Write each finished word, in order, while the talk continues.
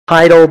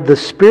titled The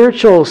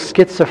Spiritual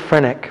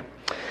Schizophrenic.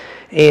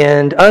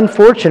 And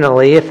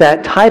unfortunately, if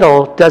that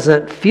title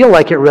doesn't feel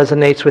like it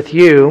resonates with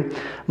you,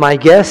 my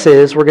guess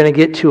is we're going to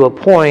get to a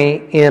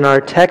point in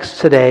our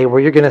text today where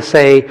you're going to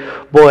say,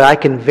 boy, I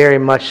can very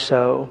much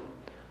so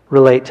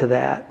relate to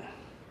that.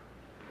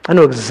 I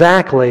know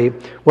exactly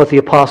what the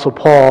Apostle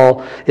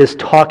Paul is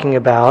talking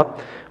about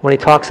when he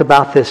talks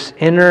about this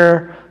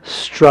inner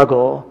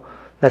struggle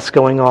that's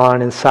going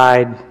on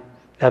inside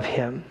of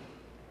him.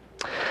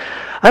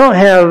 I don't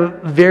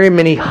have very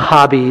many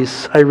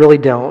hobbies, I really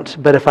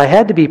don't, but if I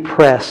had to be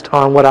pressed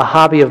on what a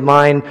hobby of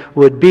mine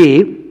would be,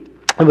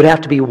 it would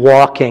have to be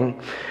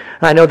walking.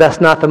 I know that's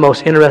not the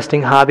most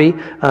interesting hobby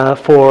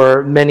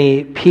for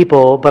many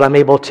people, but I'm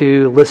able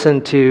to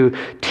listen to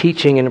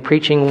teaching and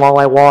preaching while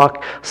I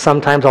walk.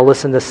 Sometimes I'll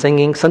listen to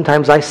singing.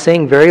 Sometimes I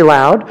sing very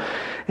loud,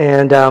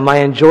 and I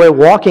enjoy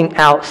walking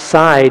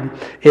outside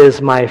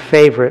is my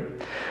favorite.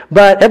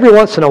 But every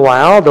once in a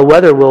while, the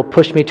weather will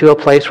push me to a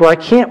place where I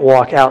can't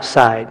walk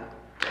outside.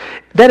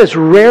 That is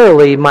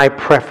rarely my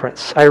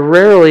preference. I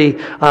rarely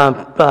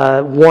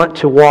want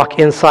to walk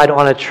inside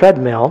on a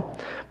treadmill,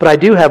 but I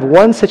do have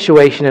one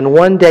situation and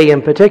one day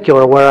in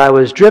particular where I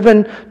was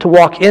driven to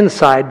walk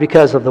inside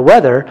because of the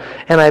weather,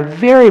 and I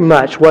very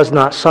much was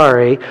not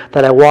sorry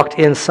that I walked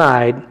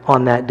inside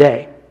on that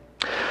day.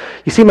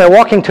 You see, my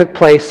walking took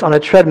place on a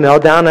treadmill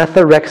down at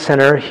the rec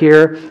center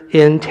here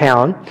in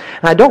town.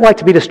 And I don't like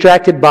to be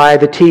distracted by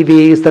the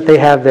TVs that they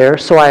have there,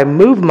 so I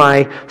moved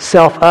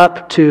myself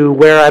up to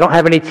where I don't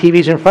have any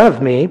TVs in front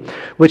of me,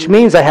 which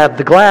means I have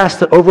the glass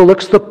that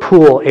overlooks the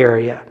pool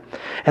area.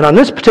 And on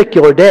this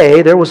particular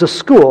day, there was a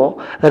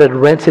school that had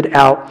rented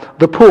out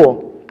the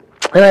pool.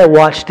 And I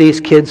watched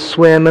these kids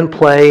swim and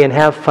play and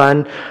have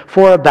fun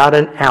for about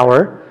an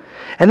hour.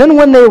 And then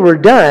when they were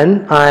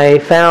done, I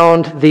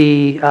found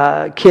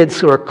the kids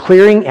who were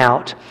clearing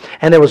out.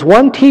 And there was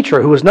one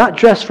teacher who was not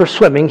dressed for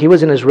swimming. He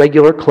was in his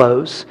regular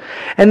clothes.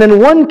 And then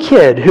one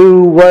kid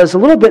who was a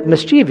little bit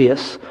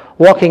mischievous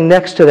walking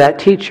next to that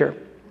teacher.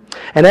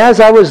 And as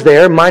I was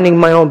there minding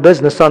my own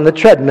business on the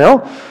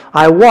treadmill,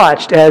 I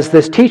watched as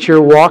this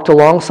teacher walked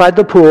alongside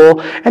the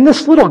pool, and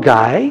this little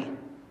guy,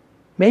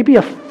 maybe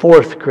a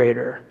fourth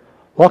grader,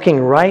 walking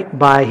right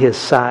by his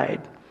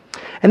side.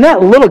 And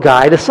that little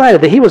guy decided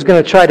that he was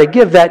going to try to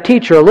give that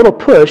teacher a little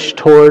push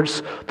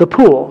towards the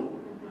pool.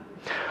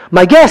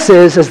 My guess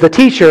is, as the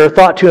teacher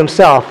thought to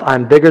himself,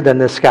 I'm bigger than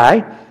this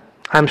guy,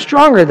 I'm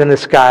stronger than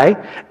this guy,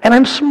 and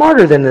I'm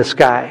smarter than this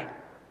guy,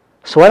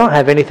 so I don't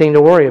have anything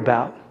to worry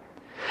about.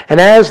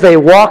 And as they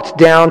walked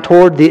down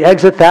toward the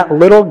exit, that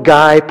little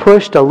guy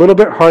pushed a little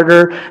bit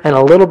harder and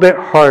a little bit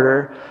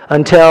harder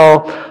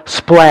until,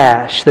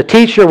 splash, the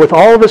teacher with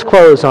all of his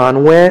clothes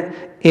on went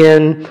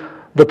in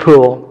the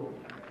pool.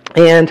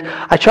 And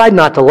I tried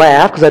not to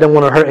laugh because I didn't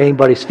want to hurt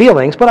anybody's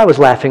feelings, but I was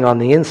laughing on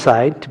the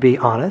inside, to be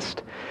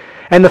honest.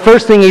 And the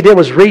first thing he did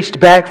was reached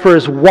back for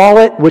his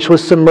wallet, which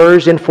was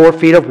submerged in 4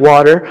 feet of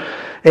water,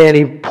 and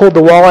he pulled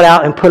the wallet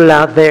out and put it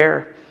out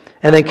there.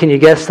 And then can you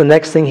guess the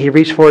next thing he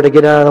reached for to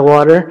get out of the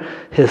water?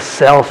 His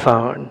cell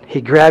phone. He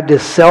grabbed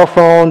his cell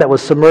phone that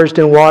was submerged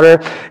in water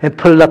and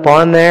put it up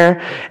on there.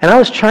 And I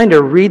was trying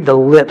to read the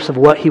lips of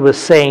what he was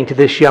saying to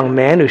this young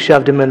man who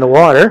shoved him in the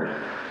water.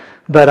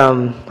 But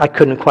I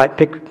couldn't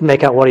quite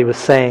make out what he was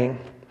saying.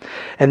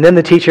 And then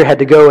the teacher had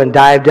to go and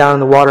dive down in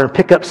the water and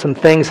pick up some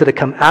things that had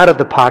come out of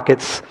the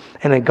pockets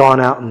and had gone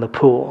out in the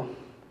pool.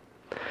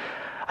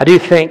 I do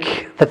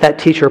think that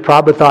teacher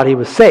probably thought he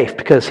was safe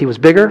because he was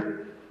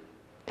bigger,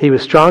 he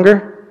was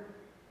stronger,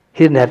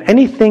 he didn't have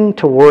anything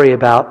to worry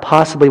about,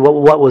 possibly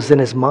what was in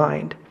his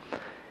mind.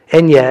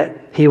 And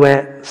yet, he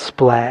went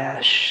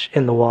splash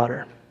in the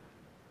water.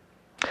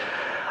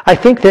 I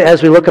think that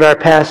as we look at our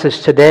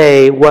passage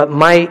today, what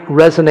might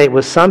resonate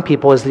with some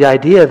people is the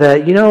idea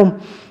that,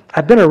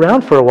 I've been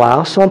around for a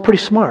while, so I'm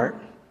pretty smart.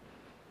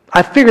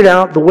 I've figured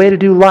out the way to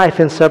do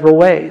life in several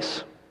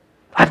ways.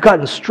 I've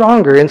gotten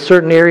stronger in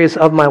certain areas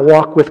of my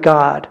walk with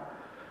God.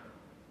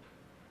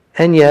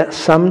 And yet,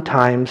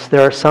 sometimes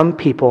there are some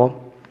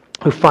people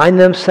who find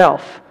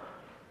themselves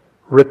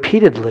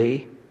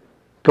repeatedly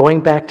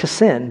going back to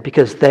sin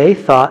because they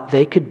thought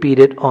they could beat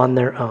it on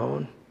their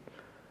own.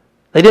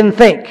 They didn't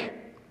think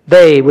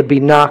they would be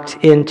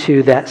knocked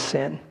into that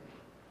sin.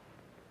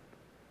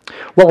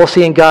 What we'll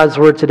see in God's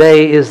Word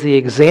today is the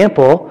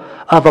example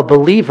of a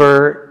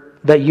believer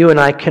that you and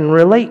I can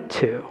relate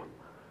to.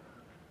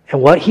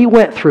 And what he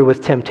went through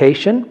with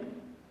temptation,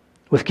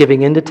 with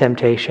giving in to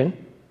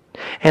temptation,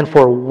 and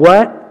for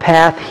what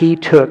path he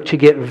took to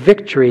get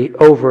victory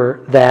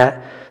over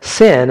that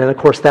sin. And of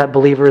course, that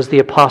believer is the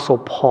Apostle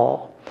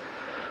Paul.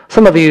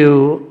 Some of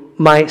you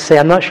might say,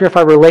 I'm not sure if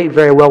I relate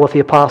very well with the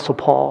Apostle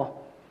Paul.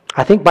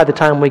 I think by the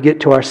time we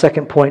get to our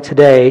second point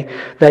today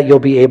that you'll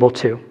be able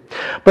to.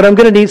 But I'm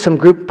going to need some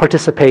group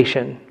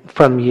participation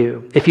from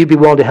you, if you'd be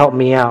willing to help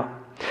me out.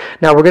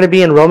 Now, we're going to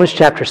be in Romans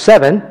chapter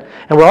 7,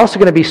 and we're also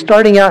going to be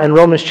starting out in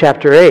Romans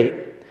chapter 8.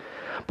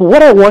 But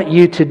what I want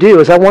you to do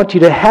is I want you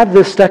to have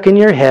this stuck in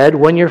your head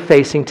when you're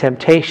facing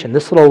temptation,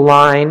 this little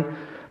line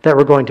that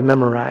we're going to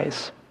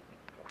memorize.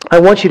 I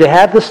want you to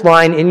have this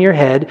line in your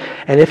head,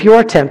 and if you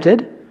are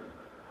tempted,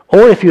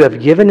 or if you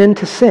have given in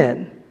to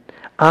sin,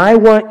 I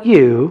want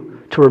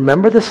you to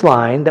remember this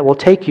line that will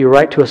take you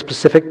right to a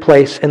specific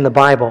place in the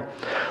Bible.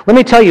 Let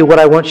me tell you what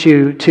I want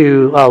you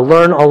to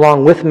learn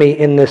along with me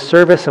in this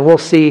service, and we'll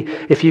see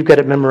if you've got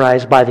it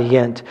memorized by the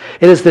end.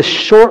 It is this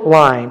short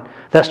line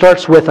that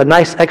starts with a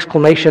nice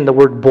exclamation, the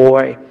word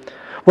boy.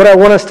 What I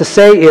want us to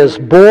say is,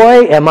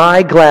 boy, am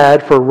I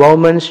glad for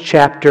Romans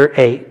chapter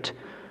 8.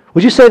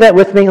 Would you say that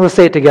with me? Let's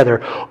say it together.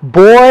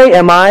 Boy,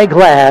 am I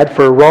glad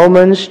for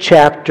Romans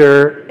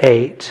chapter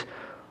 8.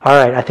 All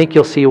right, I think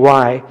you'll see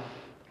why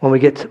when we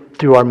get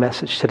through our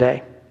message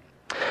today.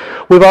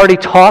 We've already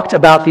talked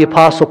about the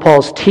Apostle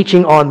Paul's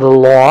teaching on the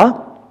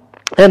law.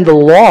 And the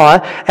law,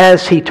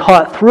 as he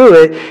taught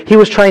through it, he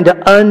was trying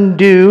to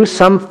undo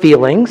some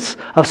feelings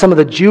of some of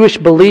the Jewish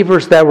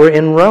believers that were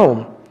in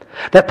Rome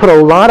that put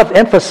a lot of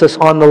emphasis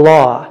on the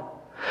law.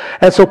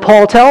 And so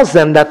Paul tells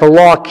them that the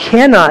law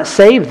cannot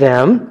save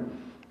them,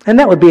 and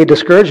that would be a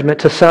discouragement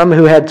to some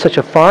who had such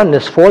a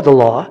fondness for the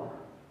law.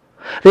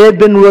 They had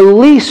been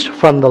released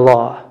from the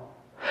law.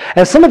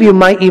 And some of you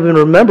might even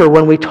remember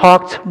when we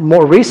talked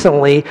more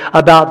recently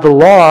about the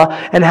law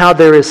and how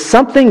there is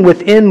something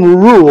within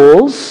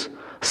rules,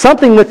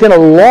 something within a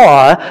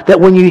law that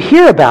when you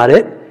hear about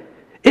it,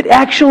 it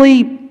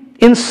actually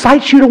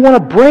incites you to want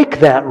to break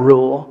that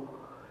rule.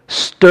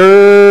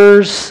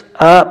 Stirs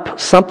up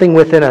something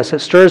within us. It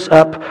stirs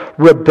up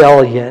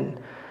rebellion.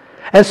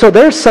 And so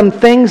there's some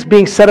things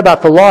being said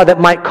about the law that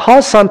might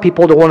cause some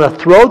people to want to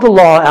throw the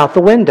law out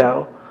the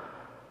window.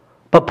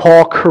 But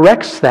Paul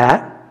corrects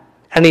that,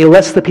 and he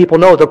lets the people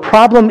know the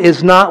problem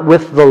is not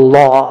with the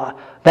law.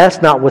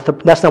 That's not where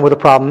the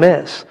problem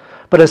is.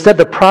 But instead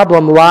the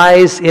problem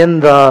lies in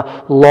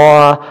the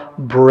law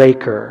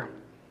breaker.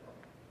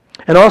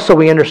 And also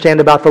we understand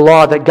about the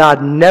law that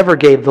God never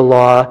gave the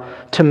law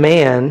to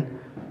man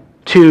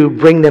to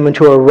bring them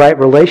into a right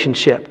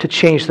relationship, to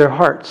change their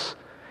hearts.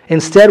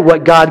 Instead,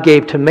 what God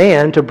gave to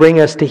man to bring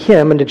us to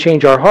Him and to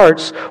change our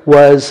hearts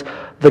was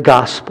the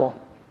gospel.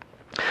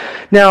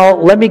 Now,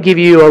 let me give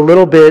you a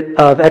little bit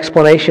of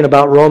explanation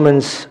about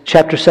Romans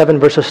chapter 7,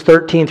 verses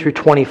 13 through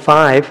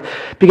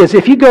 25, because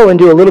if you go and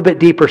do a little bit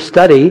deeper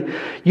study,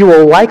 you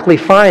will likely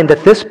find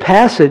that this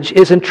passage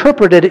is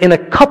interpreted in a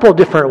couple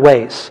different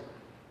ways.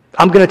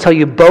 I'm going to tell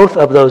you both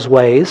of those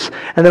ways,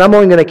 and then I'm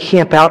only going to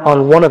camp out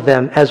on one of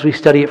them as we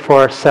study it for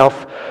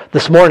ourselves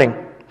this morning.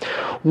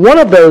 One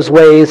of those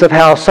ways of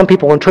how some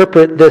people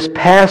interpret this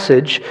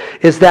passage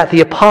is that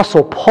the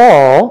Apostle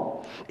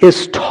Paul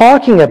is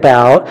talking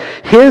about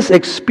his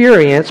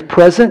experience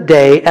present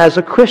day as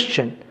a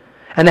Christian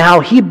and how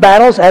he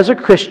battles as a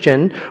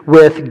Christian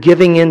with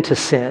giving in to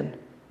sin.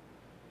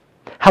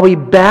 How he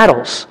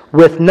battles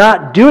with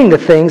not doing the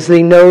things that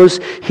he knows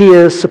he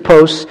is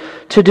supposed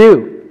to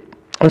do.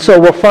 And so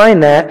we'll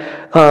find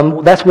that,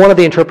 that's one of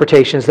the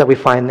interpretations that we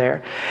find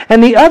there.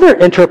 And the other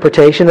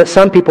interpretation that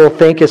some people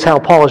think is how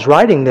Paul is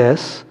writing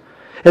this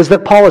is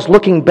that Paul is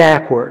looking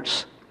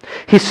backwards.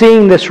 He's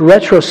seeing this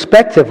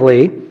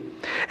retrospectively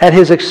at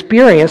his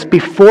experience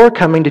before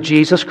coming to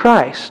Jesus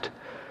Christ.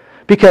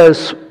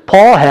 Because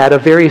Paul had a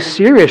very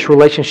serious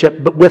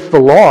relationship with the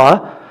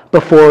law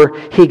before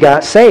he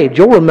got saved.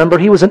 You'll remember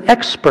he was an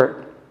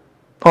expert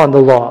on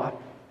the law.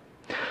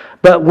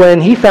 But when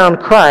he found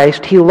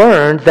Christ, he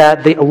learned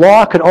that the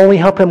law could only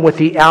help him with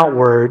the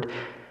outward,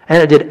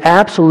 and it did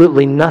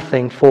absolutely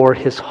nothing for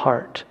his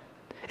heart.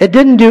 It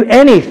didn't do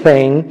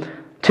anything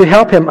to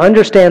help him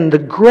understand the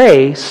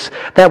grace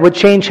that would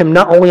change him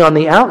not only on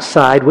the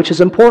outside, which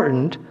is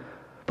important,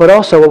 but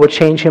also it would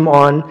change him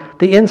on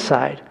the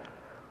inside.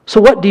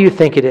 So what do you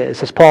think it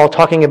is? Is Paul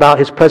talking about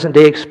his present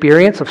day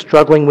experience of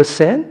struggling with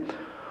sin?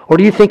 Or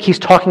do you think he's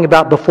talking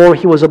about before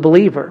he was a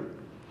believer?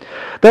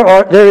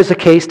 There is a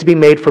case to be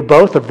made for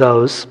both of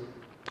those,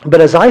 but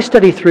as I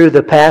study through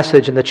the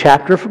passage in the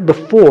chapter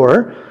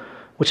before,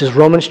 which is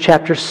Romans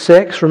chapter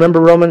 6,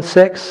 remember Romans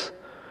 6?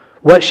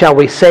 What shall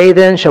we say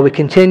then? Shall we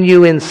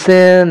continue in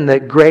sin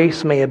that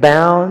grace may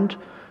abound?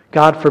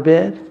 God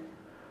forbid.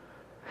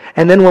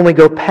 And then when we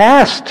go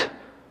past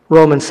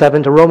Romans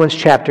 7 to Romans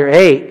chapter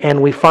 8,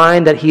 and we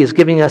find that he is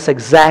giving us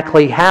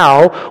exactly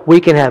how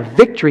we can have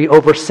victory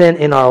over sin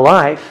in our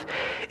life,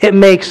 it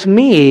makes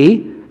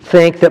me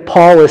think that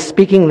Paul is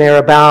speaking there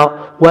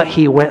about what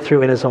he went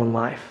through in his own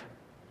life.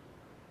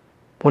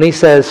 When he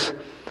says,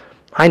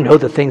 I know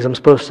the things I'm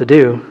supposed to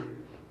do,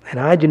 and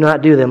I do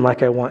not do them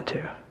like I want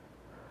to.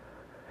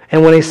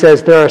 And when he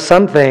says there are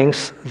some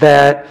things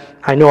that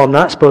I know I'm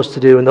not supposed to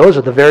do, and those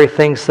are the very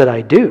things that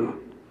I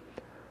do,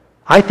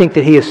 I think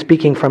that he is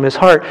speaking from his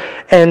heart.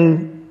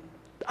 And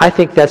I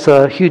think that's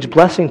a huge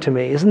blessing to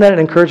me. Isn't that an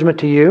encouragement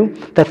to you?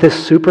 That this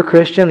super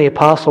Christian, the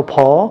Apostle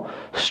Paul,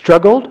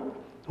 struggled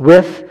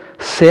with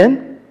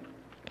sin.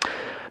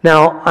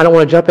 Now, I don't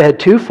want to jump ahead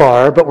too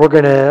far, but we're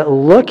going to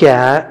look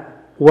at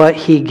what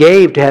he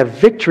gave to have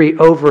victory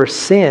over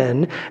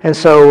sin. And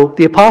so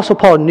the Apostle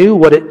Paul knew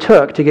what it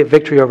took to get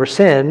victory over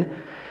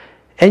sin.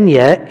 And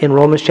yet, in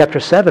Romans chapter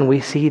 7,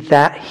 we see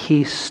that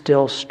he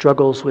still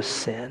struggles with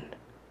sin.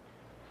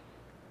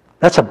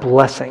 That's a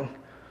blessing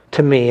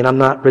to me, and I'm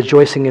not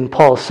rejoicing in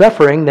Paul's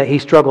suffering that he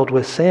struggled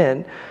with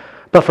sin,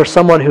 but for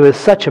someone who is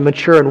such a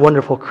mature and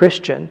wonderful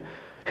Christian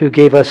who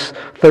gave us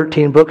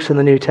 13 books in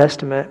the New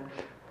Testament,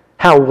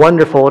 how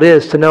wonderful it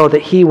is to know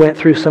that he went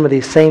through some of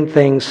these same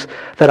things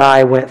that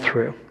I went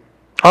through.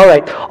 All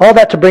right, all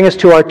that to bring us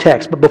to our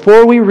text. But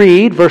before we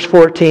read verse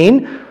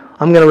 14,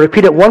 I'm going to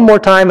repeat it one more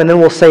time, and then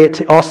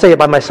I'll say it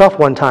by myself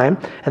one time,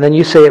 and then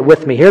you say it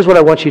with me. Here's what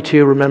I want you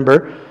to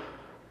remember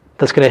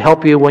that's going to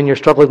help you when you're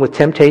struggling with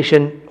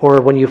temptation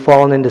or when you've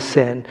fallen into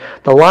sin.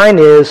 The line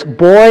is,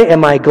 boy,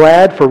 am I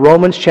glad for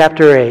Romans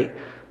chapter 8.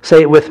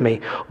 Say it with me.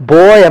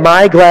 Boy, am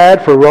I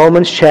glad for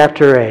Romans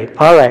chapter 8.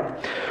 All right.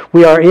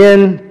 We are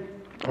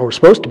we're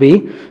supposed to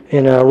be,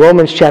 in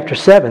Romans chapter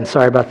 7.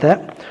 Sorry about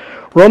that.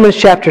 Romans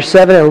chapter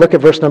 7, and look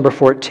at verse number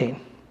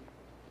 14.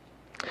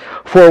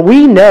 For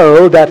we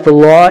know that the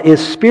law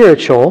is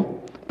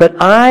spiritual, but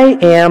I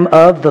am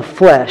of the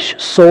flesh,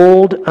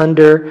 sold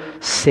under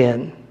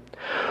sin.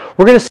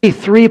 We're going to see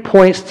 3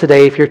 points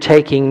today if you're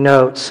taking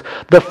notes.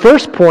 The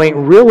first point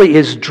really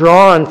is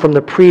drawn from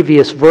the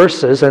previous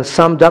verses and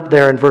summed up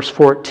there in verse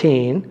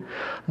 14.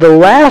 The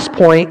last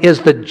point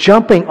is the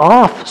jumping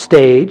off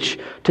stage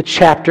to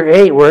chapter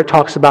 8 where it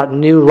talks about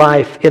new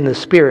life in the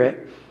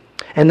Spirit.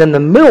 And then the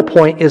middle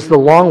point is the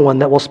long one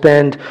that we'll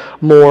spend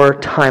more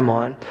time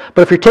on.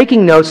 But if you're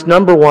taking notes,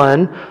 number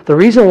one, the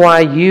reason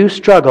why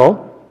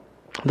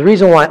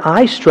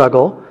I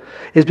struggle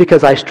is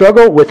because I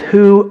struggle with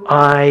who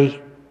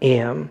I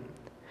am.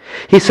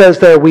 He says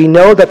there, we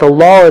know that the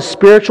law is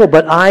spiritual,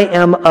 but I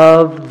am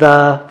of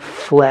the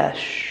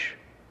flesh.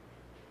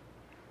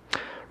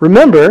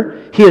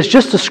 Remember, he has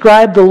just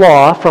described the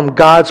law from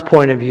God's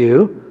point of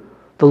view.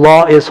 The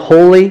law is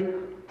holy,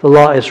 the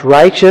law is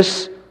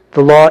righteous,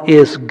 the law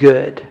is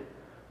good.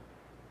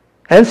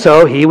 And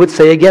so he would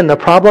say again, the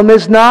problem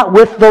is not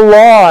with the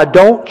law.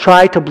 Don't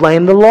try to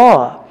blame the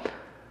law.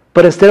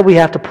 But instead we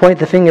have to point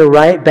the finger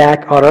right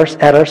back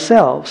at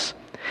ourselves.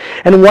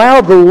 And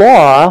while the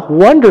law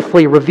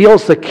wonderfully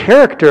reveals the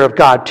character of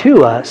God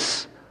to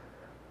us,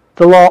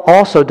 the law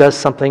also does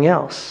something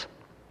else.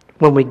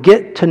 When we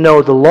get to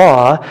know the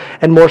law,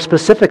 and more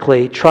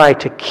specifically try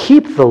to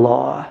keep the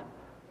law,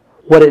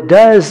 what it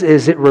does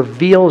is it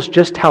reveals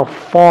just how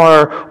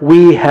far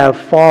we have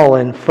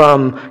fallen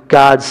from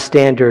God's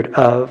standard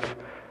of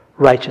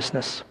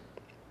righteousness.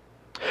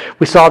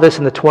 We saw this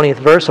in the 20th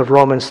verse of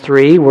Romans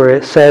 3, where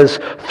it says,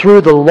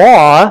 through the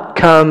law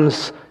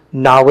comes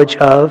knowledge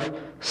of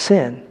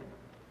sin.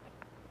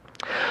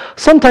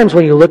 Sometimes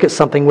when you look at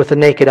something with the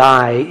naked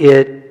eye,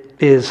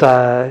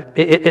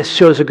 it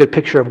shows a good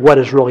picture of what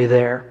is really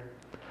there.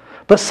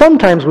 But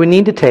sometimes we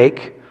need to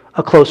take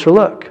a closer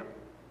look.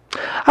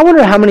 I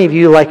wonder how many of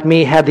you, like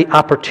me, had the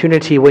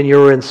opportunity when you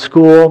were in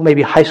school,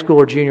 maybe high school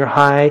or junior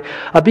high,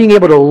 of being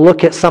able to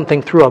look at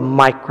something through a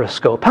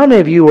microscope. How many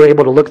of you were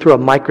able to look through a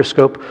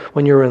microscope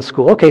when you were in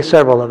school? Okay,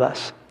 several of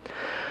us.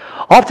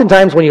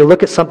 Oftentimes when you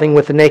look at something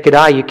with the naked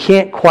eye, you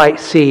can't quite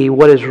see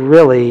what is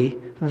really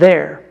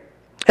there.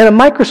 And a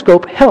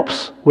microscope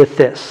helps with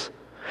this.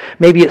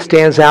 Maybe it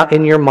stands out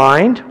in your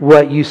mind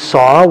what you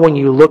saw when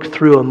you looked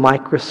through a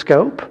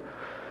microscope.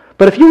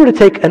 But if you were to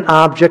take an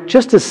object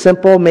just as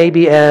simple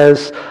maybe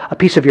as a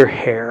piece of your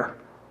hair.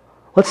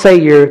 Let's say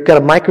you've got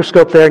a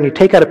microscope there and you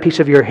take out a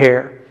piece of your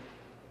hair.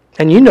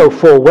 And you know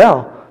full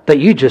well that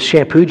you just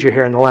shampooed your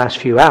hair in the last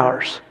few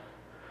hours.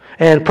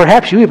 And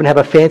perhaps you even have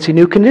a fancy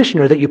new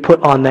conditioner that you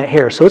put on that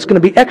hair. So it's going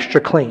to be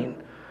extra clean.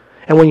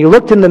 And when you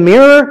looked in the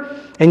mirror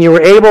and you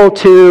were able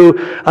to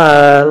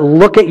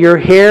look at your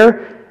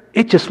hair,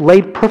 it just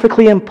laid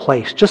perfectly in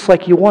place, just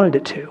like you wanted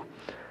it to.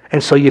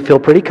 And so you feel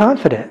pretty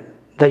confident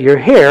that your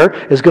hair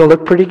is going to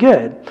look pretty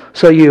good.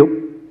 So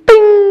you,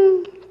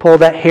 bing, pull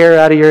that hair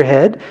out of your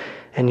head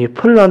and you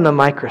put it on the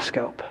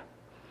microscope.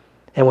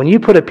 And when you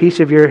put a piece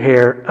of your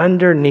hair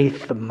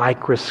underneath the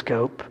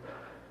microscope,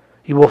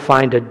 you will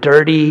find a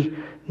dirty,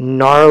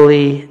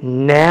 gnarly,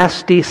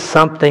 nasty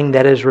something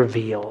that is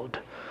revealed.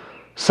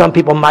 Some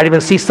people might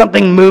even see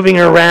something moving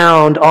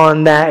around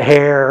on that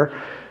hair.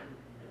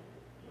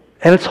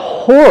 And it's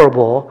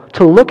horrible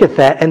to look at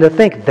that and to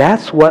think,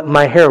 that's what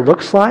my hair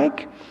looks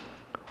like?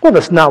 Well,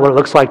 that's not what it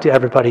looks like to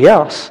everybody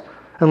else,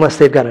 unless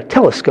they've got a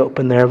telescope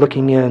and they're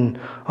looking in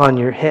on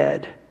your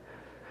head.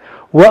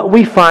 What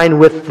we find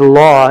with the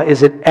law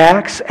is it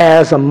acts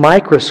as a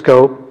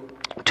microscope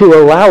to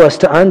allow us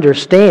to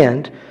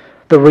understand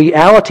the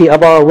reality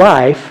of our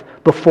life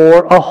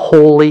before a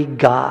holy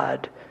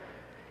God.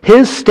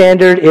 His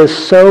standard is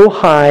so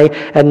high,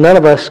 and none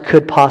of us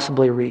could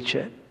possibly reach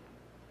it.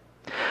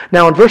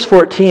 Now, in verse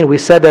 14, we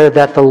said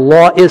that the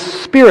law is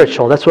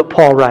spiritual. That's what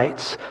Paul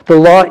writes. The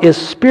law is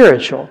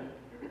spiritual.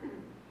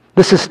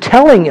 This is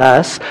telling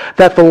us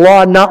that the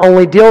law not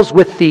only deals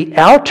with the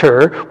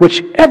outer,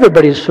 which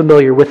everybody's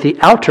familiar with the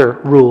outer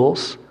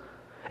rules,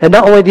 and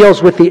not only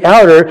deals with the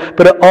outer,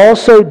 but it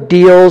also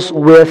deals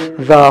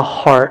with the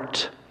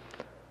heart.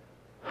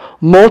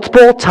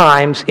 Multiple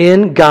times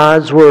in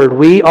God's Word,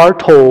 we are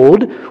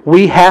told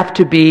we have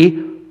to be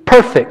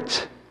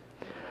perfect.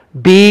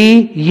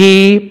 Be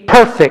ye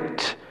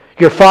perfect.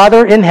 Your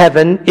Father in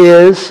heaven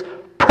is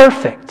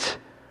perfect.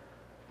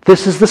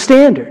 This is the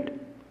standard.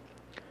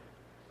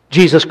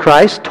 Jesus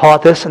Christ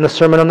taught this in the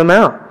Sermon on the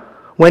Mount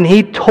when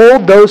he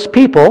told those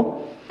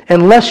people,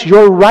 unless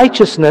your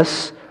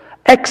righteousness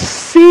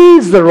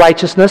exceeds the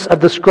righteousness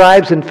of the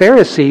scribes and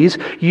Pharisees,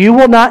 you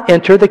will not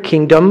enter the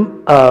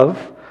kingdom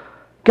of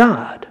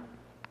God.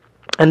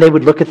 And they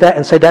would look at that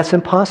and say, that's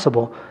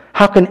impossible.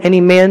 How can any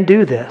man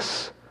do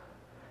this?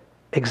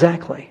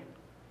 Exactly.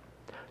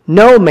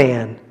 No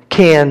man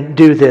can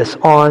do this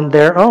on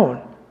their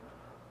own.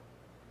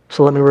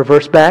 So let me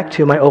reverse back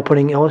to my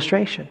opening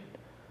illustration.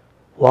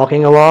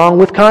 Walking along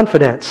with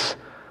confidence,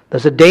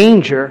 there's a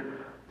danger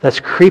that's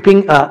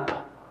creeping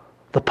up.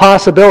 The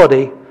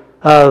possibility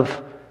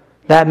of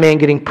that man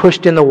getting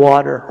pushed in the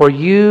water or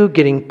you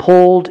getting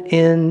pulled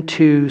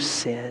into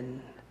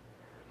sin.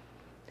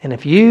 And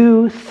if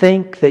you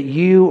think that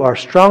you are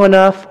strong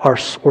enough or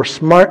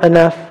smart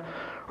enough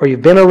or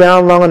you've been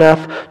around long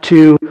enough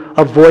to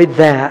avoid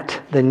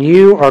that, then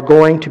you are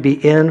going to be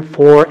in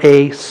for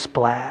a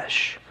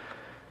splash.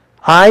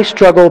 I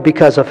struggle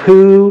because of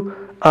who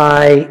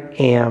I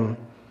am.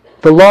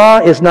 The law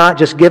is not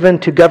just given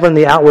to govern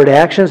the outward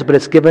actions, but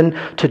it's given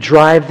to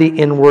drive the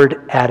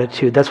inward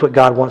attitude. That's what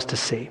God wants to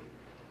see.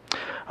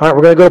 All right,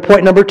 we're going to go to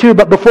point number 2.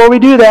 But before we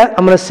do that,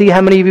 I'm going to see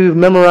how many of you have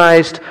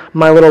memorized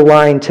my little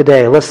line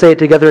today. Let's say it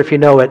together if you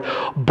know it.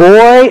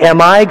 Boy,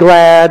 am I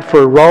glad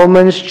for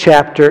Romans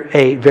chapter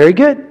 8. Very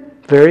good.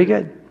 Very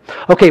good.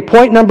 Okay,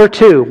 point number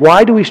 2.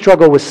 Why do we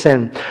struggle with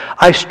sin?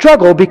 I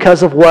struggle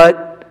because of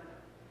what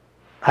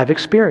I've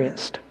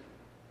experienced.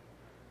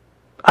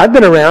 I've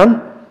been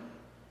around.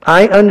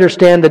 I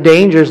understand the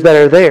dangers that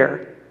are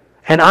there.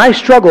 And I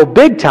struggle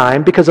big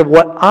time because of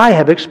what I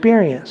have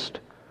experienced.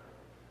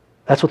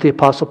 That's what the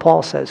Apostle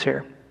Paul says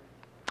here.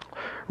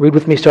 Read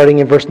with me starting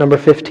in verse number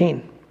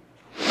 15.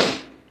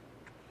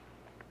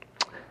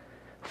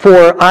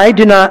 For I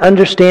do not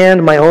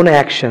understand my own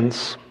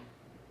actions.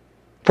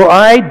 For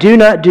I do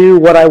not do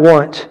what I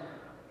want,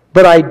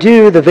 but I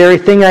do the very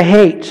thing I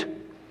hate.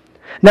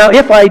 Now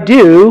if I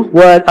do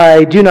what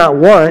I do not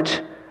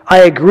want, I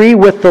agree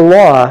with the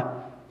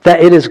law that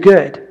it is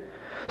good.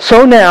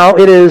 So now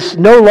it is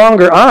no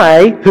longer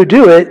I who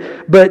do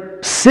it,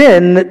 but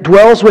sin that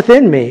dwells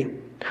within me.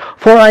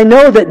 For I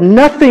know that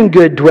nothing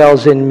good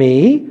dwells in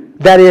me,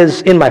 that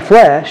is, in my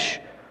flesh.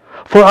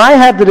 For I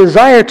have the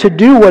desire to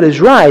do what is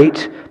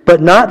right,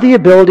 but not the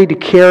ability to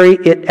carry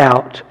it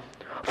out.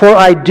 For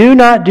I do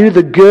not do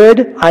the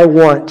good I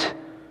want,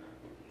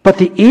 but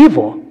the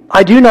evil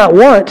I do not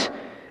want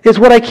is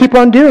what I keep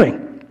on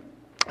doing.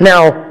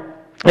 Now,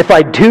 if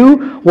I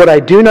do what I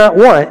do not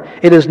want,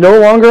 it is no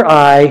longer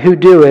I who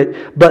do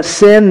it, but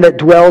sin that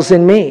dwells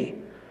in me.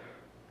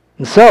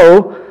 And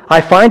so, I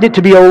find it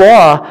to be a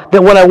law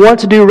that when I want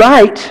to do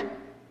right,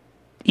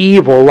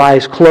 evil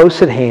lies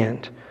close at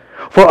hand.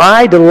 For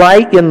I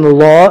delight in the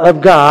law of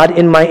God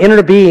in my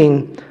inner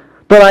being,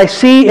 but I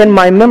see in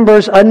my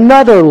members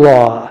another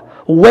law,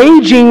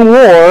 waging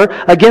war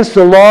against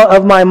the law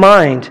of my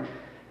mind,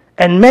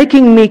 and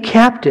making me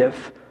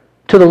captive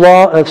to the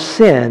law of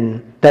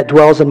sin that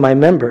dwells in my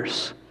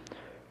members.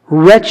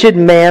 Wretched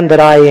man that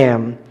I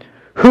am,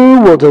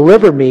 who will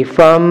deliver me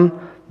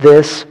from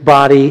this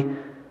body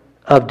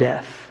of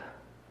death?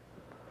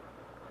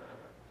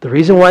 The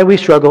reason why we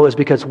struggle is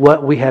because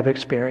what we have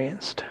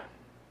experienced.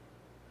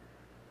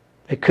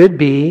 It could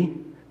be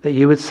that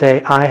you would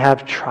say, I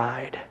have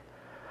tried.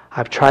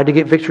 I've tried to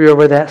get victory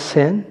over that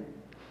sin.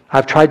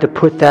 I've tried to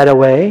put that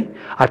away.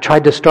 I've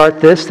tried to start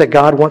this that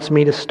God wants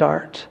me to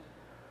start.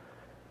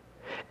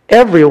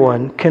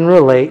 Everyone can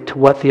relate to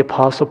what the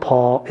Apostle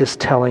Paul is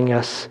telling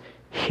us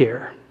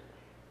here.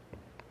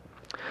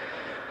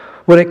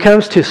 When it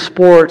comes to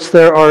sports,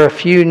 there are a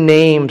few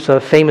names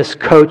of famous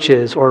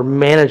coaches or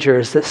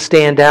managers that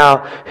stand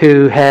out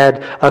who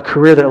had a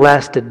career that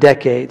lasted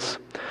decades.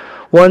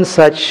 One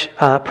such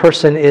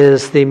person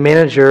is the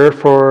manager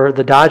for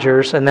the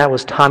Dodgers, and that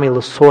was Tommy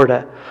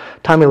Lasorda.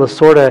 Tommy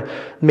Lasorda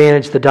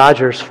managed the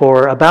Dodgers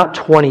for about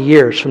 20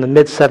 years, from the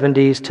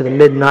mid-70s to the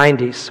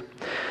mid-90s.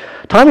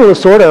 Tommy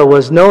Lasorda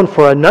was known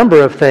for a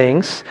number of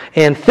things,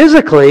 and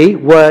physically,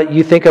 what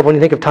you think of when you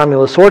think of Tommy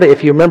Lasorda,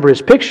 if you remember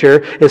his picture,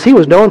 is he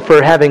was known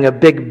for having a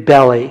big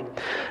belly.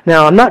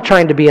 Now, I'm not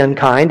trying to be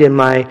unkind in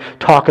my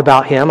talk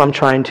about him. I'm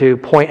trying to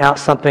point out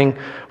something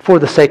for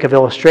the sake of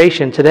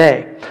illustration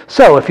today.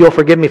 So, if you'll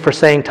forgive me for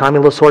saying Tommy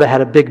Lasorda had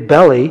a big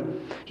belly,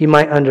 you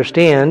might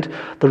understand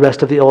the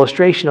rest of the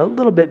illustration a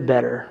little bit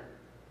better.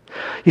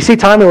 You see,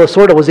 Tommy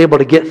Lasorda was able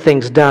to get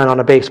things done on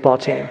a baseball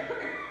team.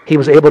 He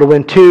was able to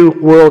win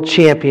 2 world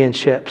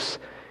championships.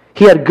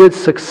 He had good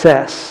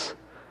success.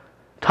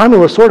 Tommy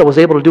Lasorda was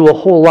able to do a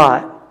whole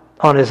lot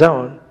on his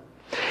own.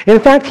 In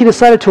fact, he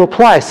decided to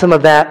apply some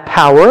of that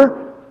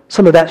power,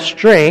 some of that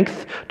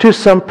strength, to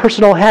some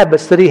personal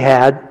habits that he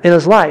had in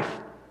his life.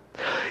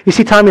 You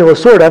see, Tommy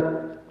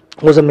Lasorda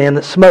was a man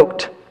that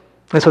smoked.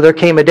 And so there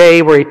came a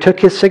day where he took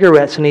his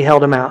cigarettes and he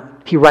held them out.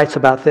 He writes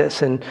about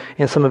this in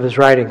some of his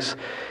writings.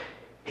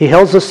 He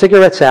held those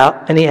cigarettes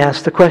out and he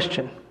asked the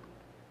question,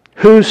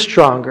 who's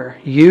stronger,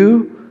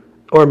 you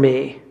or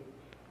me?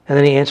 And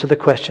then he answered the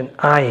question,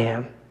 I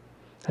am.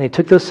 And he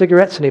took those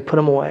cigarettes and he put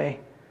them away.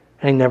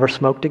 And he never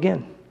smoked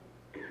again.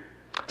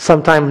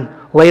 Sometime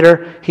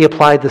later, he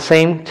applied the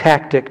same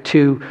tactic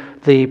to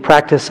the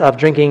practice of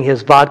drinking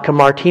his vodka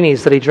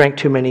martinis that he drank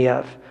too many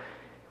of.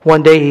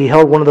 One day he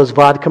held one of those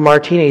vodka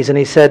martinis and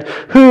he said,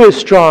 who is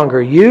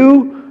stronger,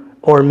 you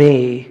or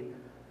me?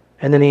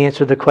 And then he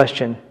answered the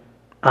question,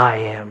 I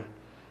am.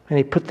 And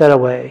he put that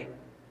away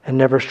and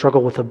never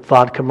struggled with the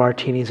vodka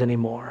martinis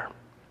anymore.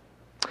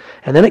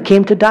 And then it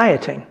came to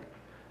dieting.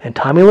 And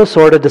Tommy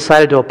Lasorda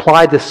decided to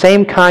apply the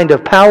same kind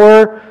of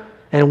power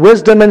and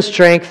wisdom and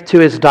strength to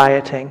his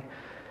dieting.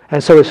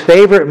 And so his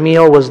favorite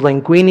meal was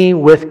linguine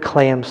with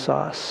clam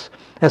sauce.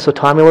 And so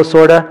Tommy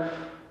Lasorda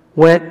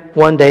went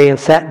one day and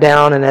sat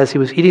down, and as he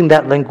was eating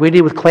that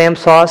linguine with clam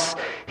sauce,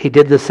 he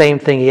did the same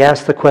thing. He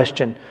asked the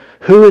question,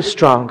 who is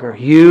stronger,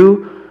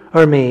 you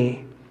or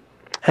me?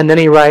 And then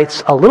he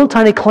writes, a little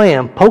tiny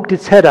clam poked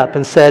its head up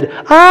and said,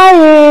 I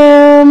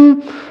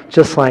am,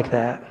 just like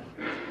that.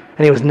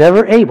 And he was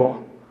never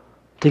able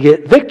to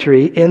get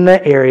victory in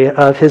that area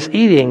of his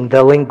eating.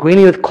 The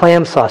linguine with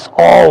clam sauce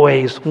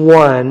always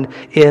won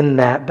in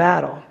that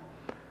battle.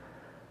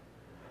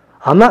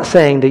 I'm not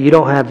saying that you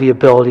don't have the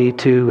ability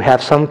to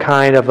have some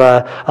kind of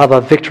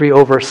a victory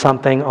over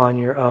something on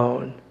your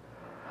own.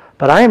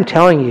 But I am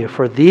telling you,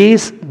 for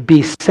these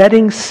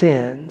besetting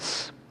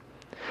sins,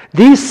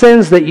 these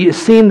sins that you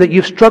seem that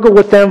you've struggled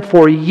with them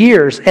for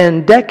years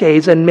and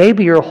decades and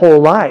maybe your whole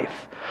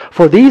life,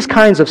 for these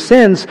kinds of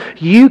sins,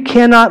 you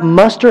cannot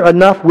muster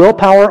enough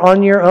willpower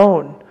on your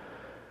own.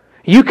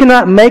 You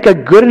cannot make a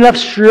good enough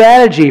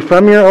strategy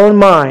from your own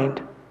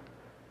mind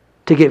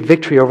to get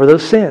victory over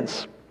those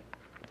sins.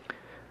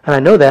 And I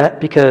know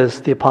that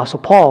because the Apostle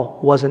Paul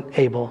wasn't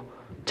able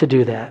to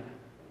do that.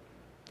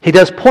 He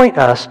does point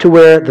us to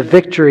where the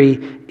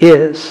victory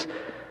is.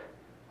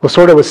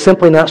 Lasorda was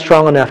simply not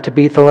strong enough to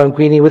beat the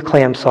linguine with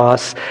clam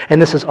sauce,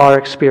 and this is our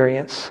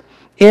experience.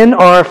 In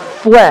our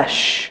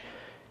flesh,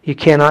 you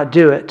cannot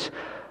do it,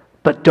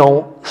 but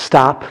don't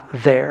stop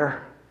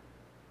there.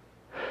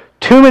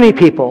 Too many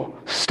people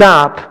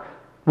stop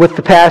with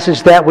the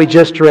passage that we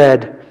just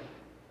read.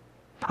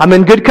 I'm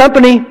in good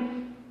company.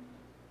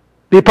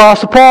 The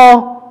Apostle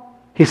Paul,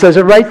 he says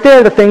it right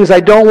there. The things I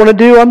don't want to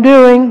do, I'm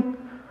doing.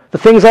 The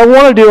things I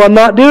want to do, I'm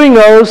not doing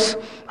those.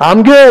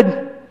 I'm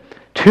good.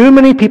 Too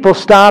many people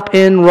stop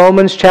in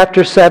Romans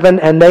chapter 7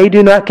 and they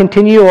do not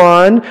continue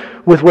on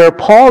with where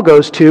Paul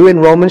goes to in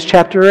Romans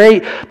chapter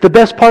 8. The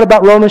best part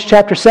about Romans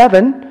chapter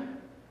 7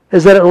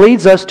 is that it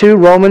leads us to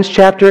Romans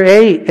chapter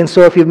 8. And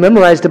so if you've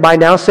memorized it by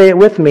now, say it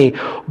with me.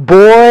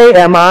 Boy,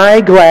 am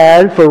I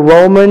glad for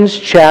Romans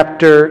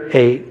chapter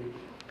 8.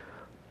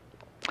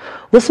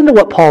 Listen to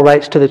what Paul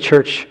writes to the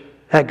church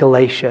at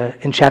Galatia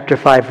in chapter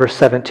 5, verse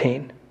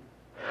 17.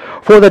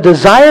 For the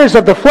desires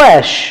of the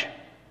flesh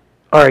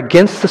are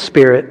against the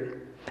Spirit,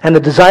 and the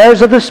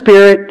desires of the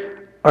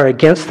Spirit are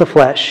against the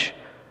flesh.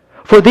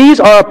 For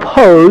these are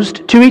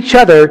opposed to each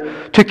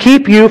other to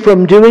keep you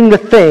from doing the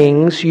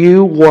things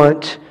you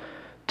want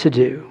to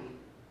do.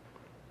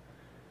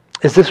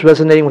 Is this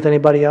resonating with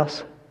anybody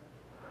else?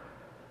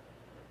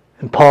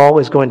 And Paul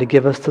is going to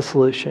give us the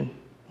solution.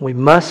 We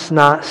must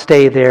not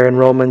stay there in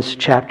Romans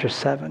chapter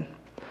 7.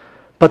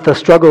 But the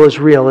struggle is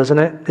real, isn't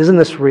it? Isn't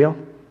this real?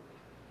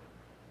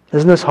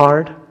 Isn't this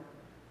hard?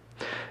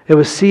 It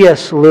was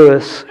C.S.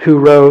 Lewis who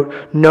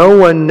wrote, no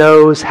one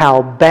knows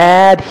how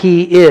bad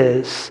he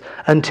is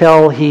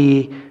until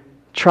he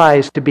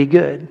tries to be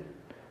good.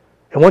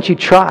 And once you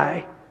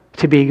try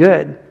to be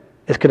good,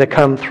 it's going to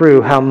come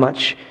through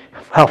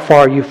how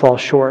far you fall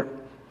short.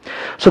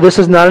 So this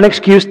is not an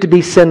excuse to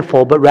be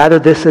sinful, but rather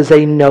this is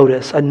a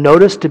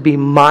notice to be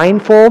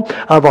mindful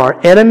of our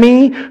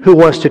enemy who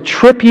wants to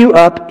trip you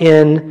up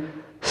in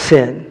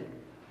sin.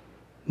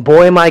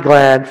 Boy, am I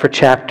glad for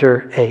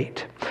chapter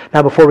 8.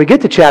 Now, before we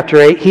get to chapter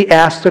 8, he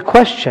asks a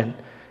question.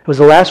 It was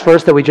the last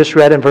verse that we just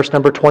read in verse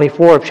number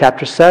 24 of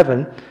chapter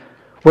 7,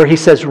 where he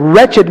says,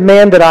 wretched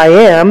man that I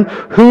am,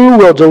 who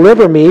will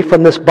deliver me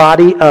from this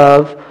body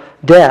of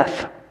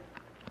death?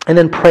 And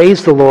then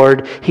praise the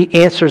Lord, he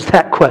answers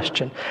that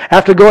question.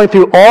 After going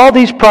through all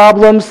these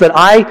problems that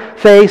I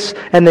face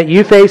and that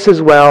you face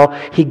as well,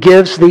 he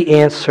gives the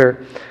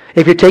answer.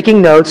 If you're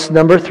taking notes,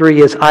 number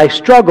 3 is, I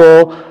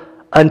struggle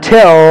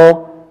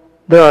until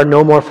there are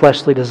no more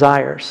fleshly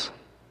desires.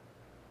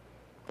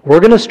 We're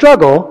going to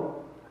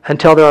struggle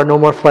until there are no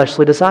more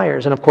fleshly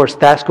desires. And of course,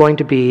 that's going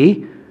to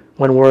be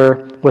when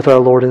we're with our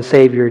Lord and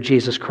Savior,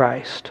 Jesus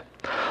Christ.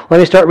 Let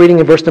me start reading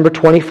in verse number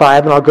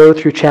 25, and I'll go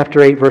through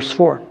chapter 8, verse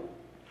 4.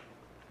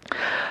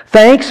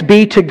 Thanks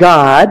be to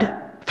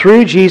God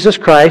through Jesus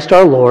Christ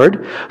our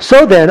Lord.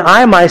 So then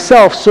I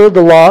myself serve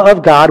the law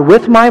of God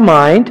with my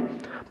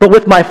mind, but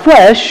with my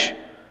flesh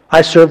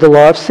I serve the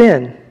law of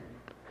sin.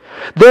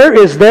 There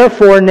is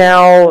therefore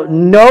now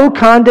no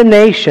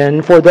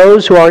condemnation for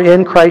those who are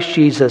in Christ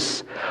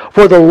Jesus.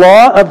 For the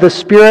law of the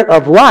Spirit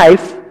of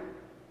life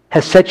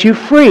has set you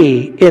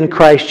free in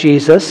Christ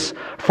Jesus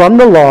from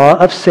the law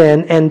of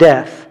sin and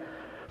death.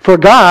 For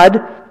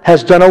God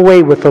has done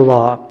away with the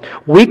law,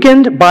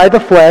 weakened by the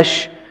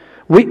flesh,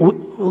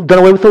 done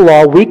away with the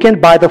law,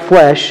 weakened by the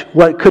flesh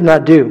what it could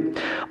not do.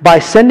 By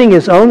sending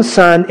his own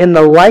Son in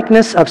the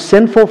likeness of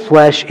sinful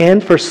flesh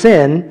and for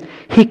sin,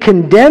 he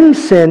condemned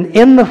sin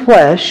in the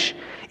flesh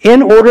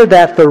in order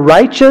that the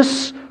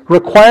righteous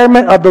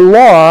requirement of the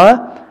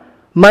law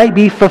might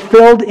be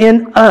fulfilled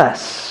in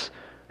us,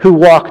 who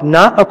walk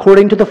not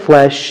according to the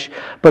flesh,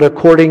 but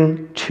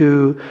according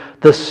to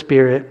the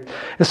Spirit.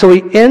 And so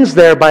he ends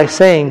there by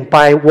saying,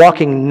 by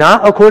walking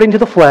not according to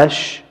the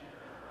flesh,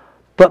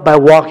 but by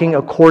walking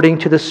according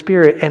to the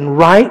Spirit. And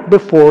right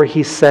before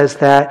he says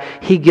that,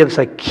 he gives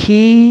a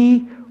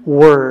key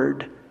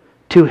word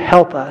to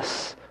help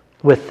us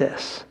with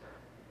this.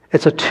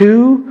 It's a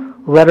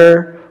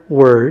 2-letter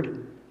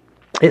word.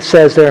 It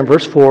says there in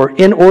verse 4,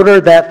 in order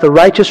that the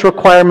righteous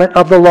requirement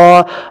of the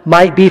law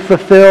might be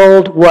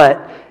fulfilled,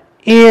 what?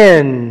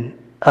 In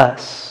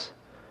us.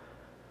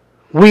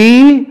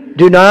 We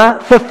do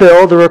not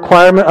fulfill the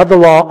requirement of the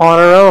law on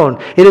our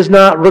own. It is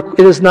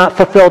not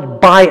fulfilled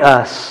by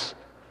us,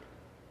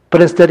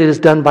 but instead it is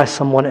done by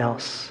someone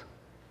else.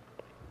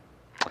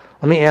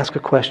 Let me ask a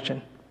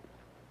question.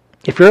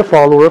 If you're a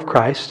follower of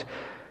Christ,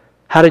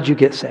 how did you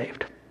get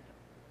saved?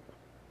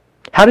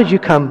 How did you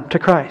come to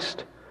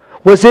Christ?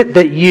 Was it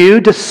that you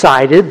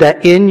decided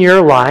that in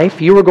your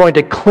life you were going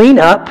to clean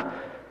up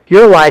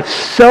your life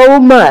so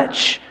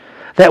much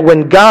that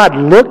when God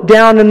looked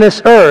down in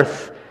this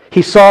earth,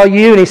 he saw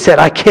you and he said,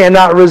 I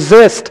cannot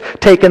resist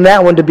taking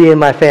that one to be in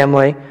my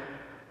family?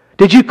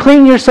 Did you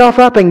clean yourself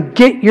up and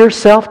get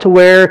yourself to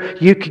where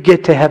you could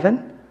get to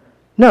heaven?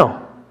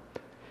 No.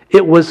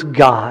 It was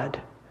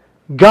God.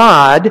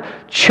 God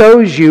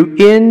chose you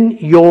in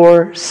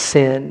your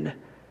sin.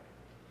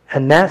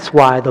 And that's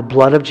why the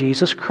blood of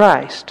Jesus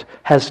Christ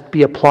has to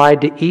be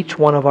applied to each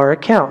one of our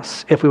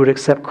accounts if we would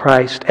accept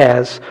Christ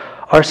as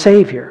our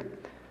Savior.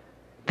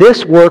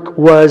 This work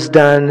was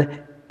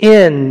done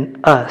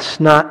in us,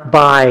 not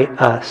by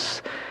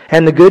us.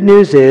 And the good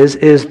news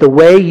is the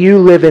way you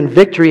live in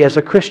victory as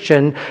a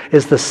Christian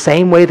is the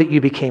same way that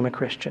you became a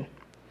Christian.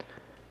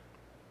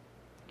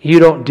 You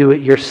don't do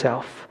it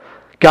yourself.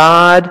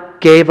 God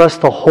gave us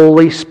the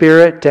Holy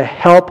Spirit to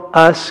help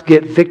us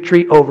get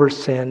victory over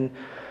sin.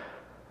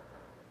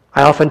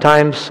 I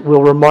oftentimes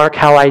will remark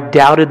how I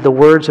doubted the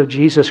words of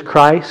Jesus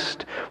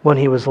Christ when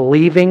he was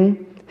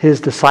leaving his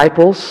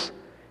disciples.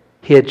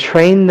 He had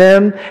trained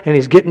them, and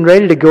he's getting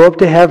ready to go up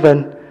to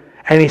heaven.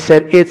 And he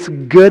said, it's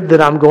good that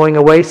I'm going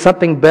away.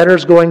 Something better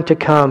is going to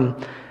come.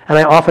 And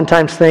I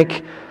oftentimes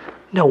think,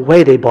 no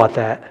way they bought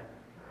that.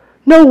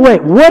 No way.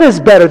 What is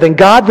better than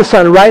God the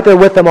Son right there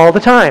with them all the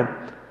time?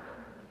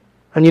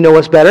 And you know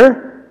what's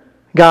better?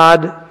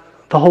 God,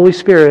 the Holy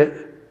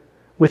Spirit,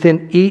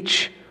 within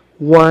each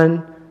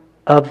one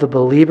of the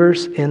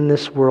believers in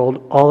this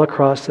world, all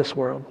across this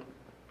world.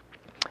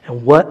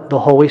 And what the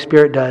Holy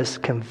Spirit does,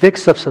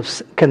 convicts us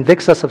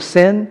of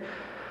sin,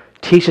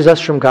 teaches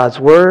us from God's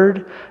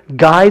Word,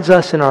 guides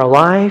us in our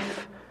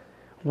life.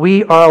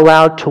 We are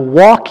allowed to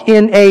walk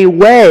in a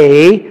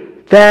way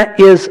that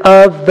is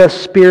of the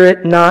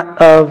Spirit,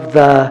 not of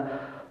the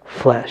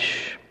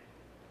flesh.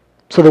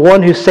 So the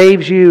one who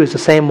saves you is the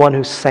same one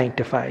who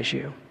sanctifies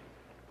you.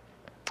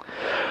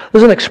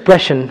 There's an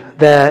expression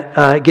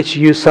that gets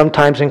used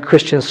sometimes in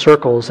Christian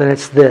circles, and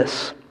it's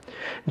this.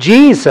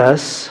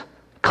 Jesus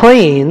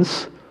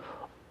cleans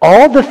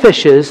all the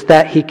fishes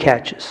that he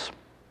catches.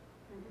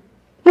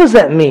 What does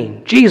that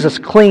mean? Jesus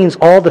cleans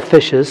all the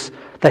fishes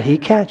that he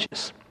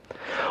catches.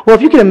 Well,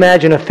 if you can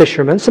imagine a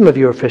fisherman, some of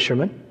you are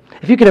fishermen,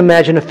 if you can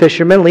imagine a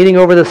fisherman leaning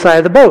over the side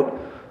of the boat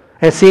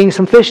and seeing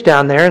some fish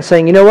down there and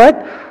saying, you know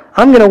what?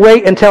 I'm going to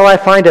wait until I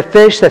find a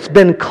fish that's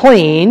been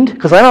cleaned,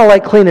 because I don't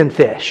like cleaning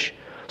fish.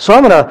 So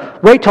I'm going to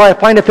wait till I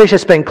find a fish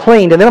that's been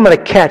cleaned, and then I'm going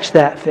to catch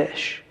that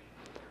fish.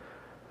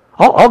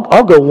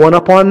 I'll go one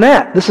up on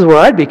that. This is where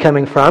I'd be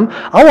coming from.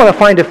 I want to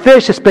find a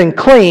fish that's been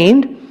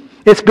cleaned,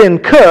 it's been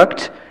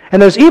cooked, and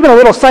there's even a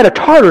little side of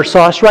tartar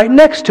sauce right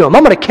next to them.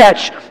 I'm going to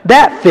catch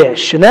that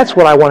fish, and that's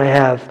what I want to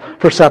have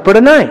for supper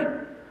tonight.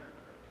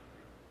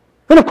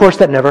 And of course,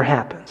 that never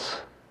happens.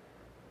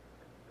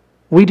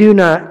 We do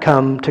not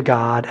come to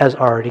God as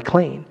already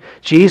clean.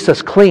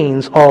 Jesus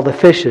cleans all the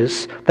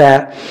fishes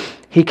that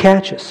he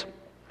catches.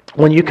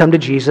 When you come to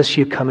Jesus,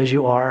 you come as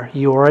you are.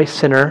 You are a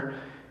sinner.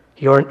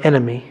 You're an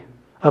enemy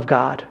of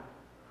God.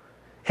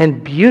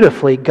 And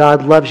beautifully,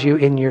 God loves you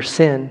in your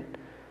sin.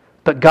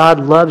 But God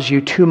loves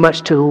you too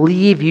much to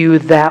leave you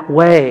that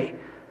way.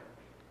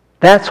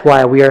 That's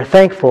why we are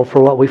thankful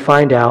for what we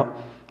find out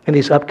in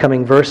these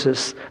upcoming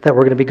verses that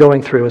we're going to be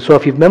going through. And so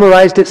if you've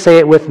memorized it, say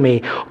it with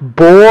me.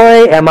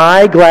 Boy, am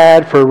I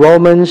glad for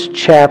Romans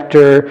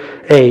chapter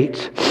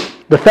 8.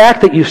 The fact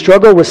that you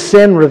struggle with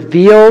sin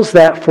reveals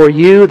that for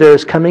you there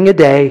is coming a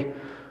day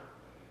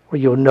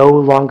where you'll no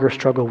longer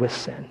struggle with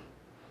sin.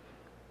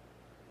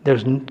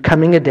 There's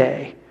coming a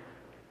day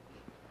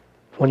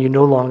when you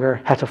no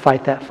longer have to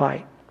fight that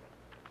fight.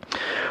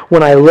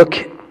 When I look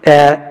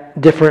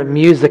at different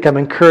music, I'm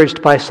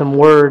encouraged by some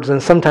words,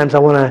 and sometimes I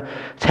want to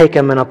take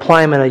them and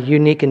apply them in a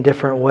unique and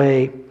different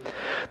way.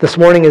 This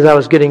morning as I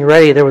was getting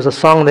ready, there was a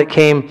song that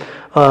came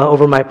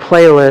over my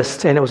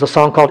playlist, and it was a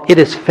song called "It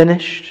Is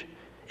Finished."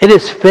 It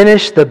is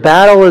finished, the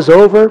battle is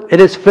over. It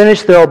is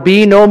finished, there will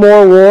be no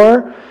more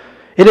war.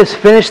 It is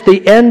finished,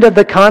 the end of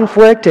the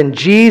conflict, and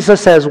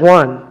Jesus has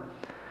won.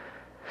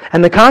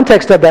 And the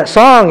context of that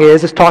song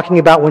is talking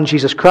about when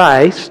Jesus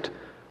Christ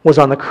was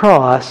on the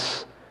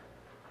cross,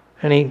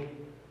 and he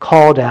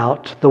called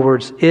out the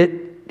words, "It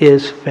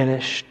is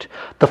finished."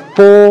 The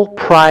full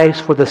price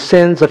for the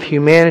sins of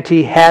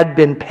humanity had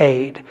been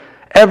paid.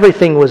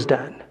 Everything was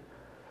done.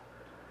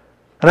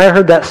 And I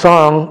heard that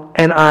song,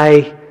 and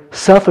I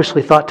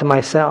selfishly thought to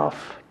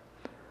myself,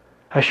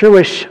 I sure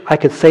wish I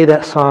could say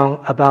that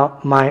song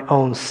about my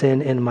own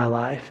sin in my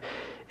life.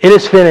 It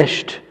is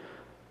finished.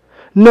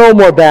 No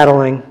more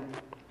battling.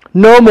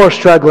 No more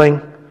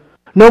struggling.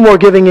 No more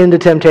giving in to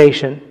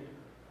temptation.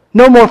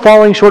 No more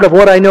falling short of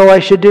what I know I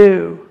should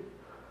do.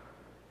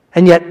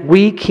 And yet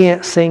we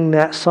can't sing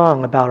that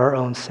song about our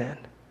own sin.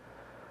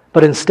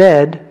 But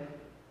instead,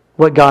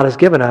 what God has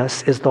given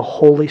us is the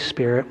Holy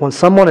Spirit. When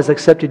someone has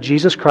accepted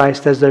Jesus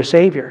Christ as their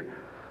Savior,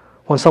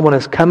 when someone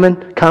has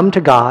come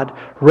to God,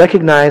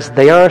 recognized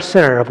they are a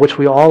sinner, of which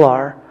we all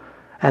are,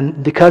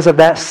 and because of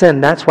that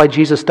sin, that's why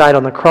Jesus died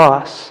on the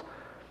cross.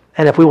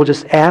 And if we will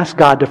just ask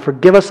God to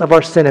forgive us of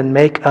our sin and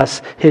make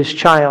us His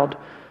child,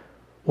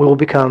 we will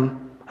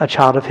become a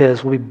child of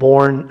His. We'll be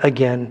born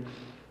again,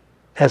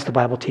 as the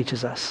Bible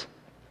teaches us.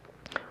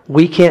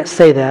 We can't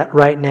say that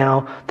right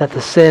now, that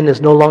the sin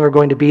is no longer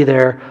going to be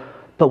there,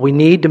 but we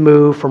need to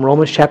move from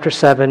Romans chapter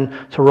 7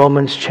 to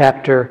Romans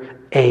chapter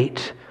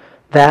 8.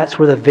 That's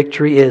where the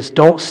victory is.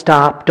 Don't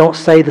stop. Don't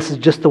say this is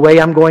just the way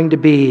I'm going to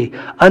be.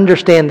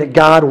 Understand that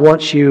God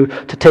wants you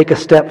to take a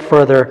step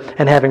further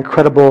and have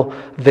incredible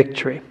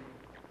victory.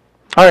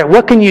 All right,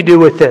 what can you do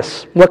with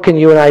this? What can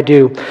you and I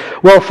do?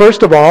 Well,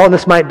 first of all, and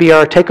this might be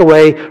our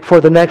takeaway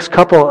for the next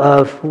couple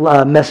of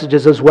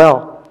messages as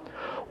well.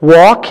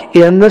 Walk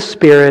in the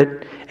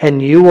Spirit,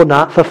 and you will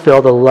not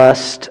fulfill the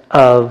lust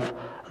of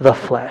the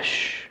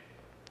flesh.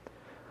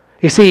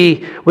 You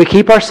see, we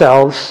keep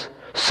ourselves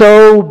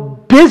so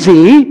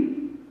busy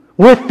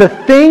with the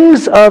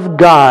things of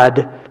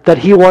God that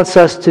He wants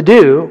us to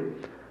do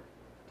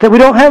that we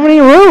don't have any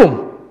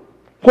room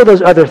for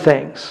those other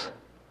things.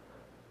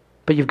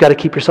 But you've got to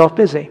keep yourself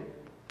busy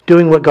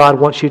doing what God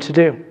wants you to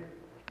do.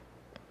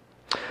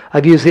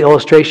 I've used the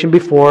illustration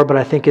before, but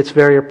I think it's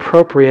very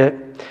appropriate.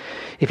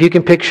 If you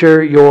can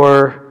picture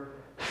your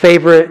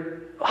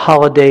favorite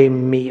holiday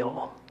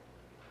meal.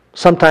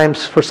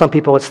 Sometimes for some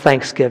people it's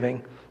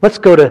Thanksgiving. Let's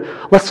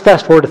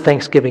fast forward to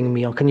Thanksgiving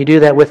meal. Can you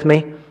do that with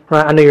me?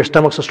 Right? I know your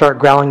stomachs will start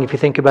growling if you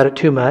think about it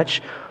too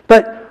much.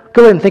 But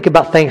go ahead and think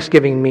about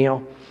Thanksgiving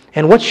meal.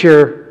 And what's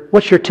your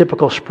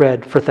typical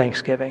spread for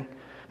Thanksgiving?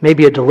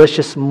 Maybe a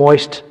delicious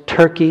moist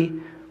turkey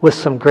with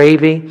some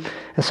gravy.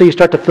 And so you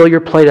start to fill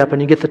your plate up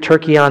and you get the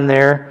turkey on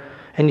there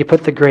and you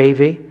put the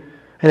gravy.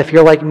 And if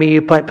you're like me,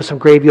 you might put some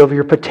gravy over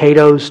your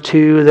potatoes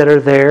too that are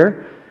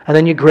there. And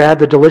then you grab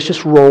the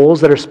delicious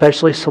rolls that are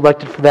specially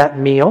selected for that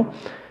meal.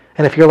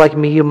 And if you're like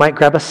me, you might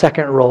grab a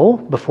second roll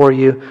before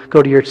you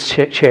go to your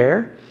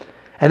chair.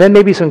 And then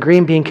maybe some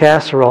green bean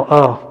casserole.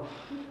 Oh,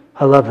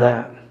 I love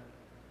that.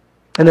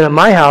 And then at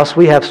my house,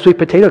 we have sweet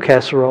potato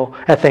casserole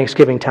at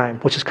Thanksgiving time,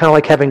 which is kind of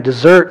like having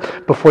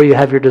dessert before you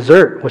have your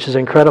dessert, which is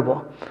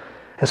incredible.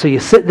 And so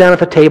you sit down at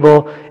the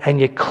table and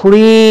you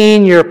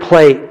clean your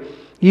plate.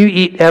 You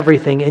eat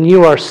everything and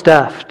you are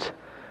stuffed.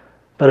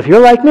 But if you're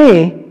like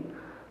me,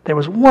 there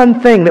was one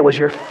thing that was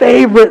your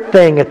favorite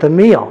thing at the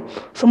meal.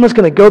 Someone's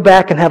going to go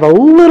back and have a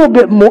little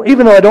bit more,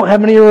 even though I don't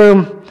have any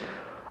room,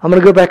 I'm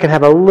going to go back and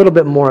have a little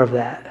bit more of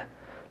that.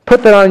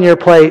 Put that on your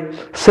plate,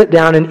 sit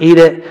down and eat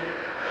it.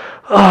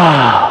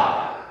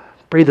 Oh,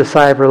 breathe a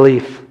sigh of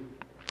relief.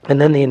 And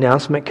then the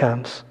announcement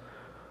comes.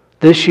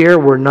 This year,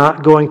 we're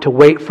not going to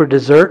wait for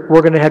dessert.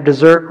 We're going to have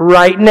dessert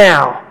right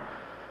now.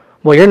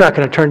 Well, you're not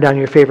going to turn down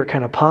your favorite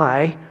kind of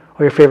pie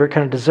or your favorite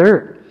kind of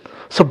dessert.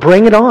 So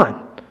bring it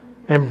on.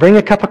 And bring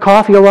a cup of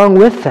coffee along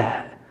with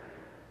that.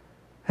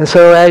 And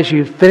so as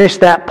you finish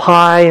that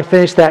pie and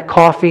finish that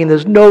coffee and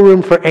there's no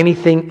room for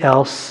anything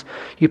else,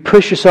 you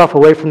push yourself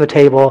away from the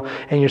table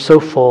and you're so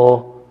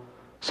full,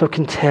 so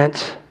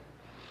content.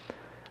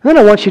 And then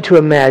I want you to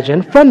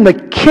imagine from the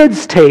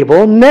kids'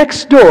 table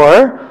next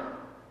door,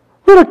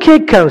 little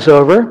kid comes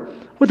over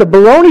with a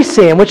bologna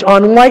sandwich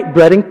on white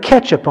bread and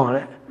ketchup on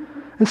it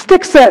and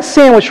sticks that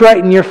sandwich right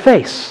in your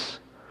face.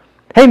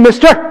 Hey,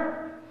 mister!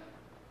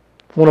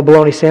 Want a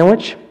bologna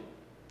sandwich?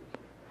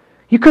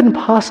 You couldn't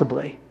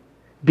possibly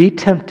be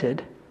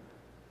tempted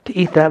to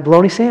eat that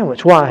bologna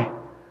sandwich. Why?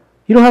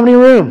 You don't have any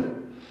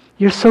room.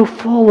 You're so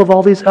full of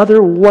all these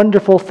other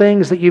wonderful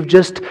things that you've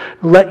just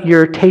let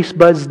your taste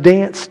buds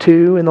dance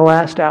to in the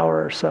last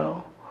hour or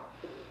so.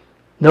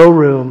 No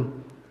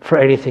room for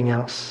anything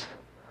else.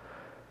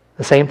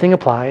 The same thing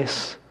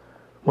applies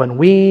when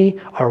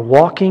we are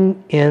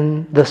walking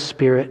in the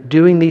Spirit,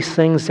 doing these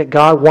things that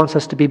God wants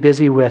us to be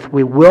busy with.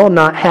 We will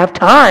not have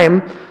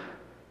time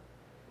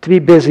to be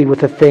busy with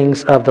the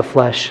things of the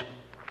flesh.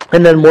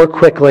 And then more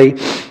quickly,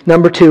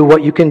 number 2,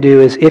 what you can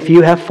do is if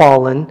you have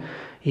fallen,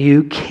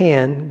 you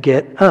can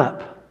get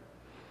up.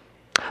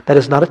 That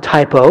is not a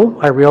typo.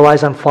 I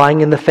realize I'm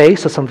flying in the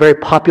face of some very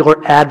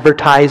popular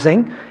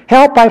advertising.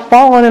 Help, I've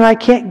fallen and I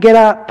can't get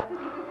up.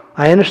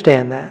 I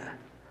understand that.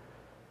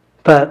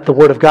 But the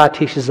Word of God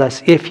teaches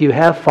us if you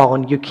have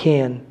fallen, you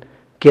can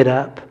get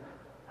up.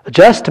 A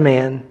just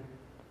man,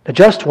 a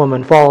just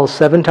woman falls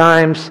 7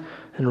 times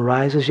and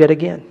rises yet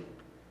again.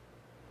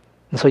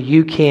 And so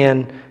you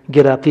can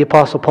get up. The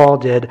Apostle Paul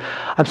did.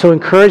 I'm so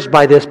encouraged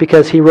by this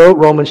because he wrote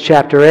Romans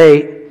chapter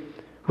 8,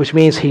 which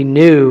means he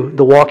knew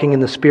the walking in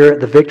the Spirit,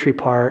 the victory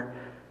part.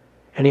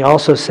 And he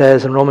also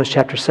says in Romans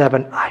chapter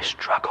 7, I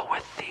struggle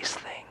with these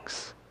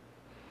things.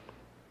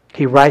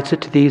 He writes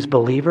it to these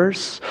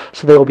believers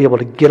so they will be able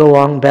to get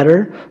along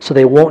better, so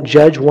they won't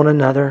judge one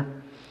another.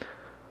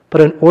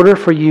 But in order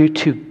for you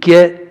to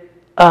get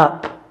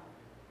up,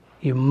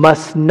 you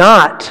must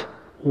not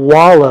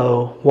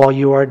wallow while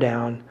you are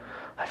down.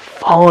 I've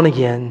fallen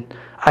again.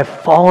 I've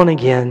fallen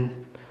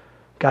again.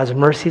 God's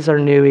mercies are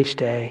new each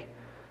day.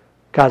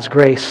 God's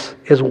grace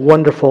is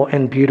wonderful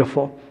and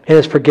beautiful, and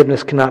His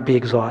forgiveness cannot be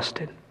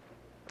exhausted.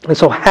 And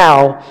so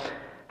how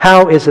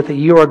is it that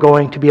you are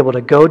going to be able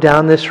to go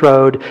down this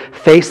road,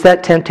 face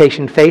that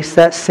temptation, face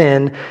that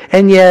sin,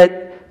 and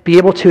yet be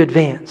able to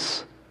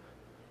advance,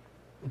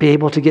 be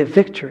able to get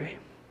victory?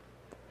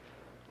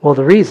 Well,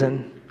 the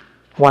reason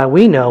why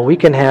we know we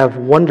can have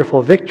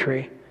wonderful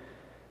victory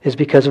is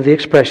because of the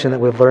expression that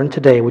we've learned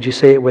today. Would you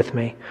say it with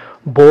me?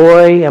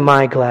 Boy, am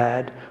I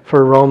glad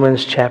for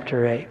Romans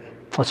chapter 8.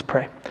 Let's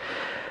pray.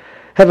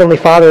 Heavenly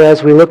Father,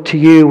 as we look to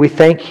you, we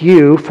thank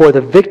you for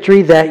the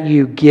victory that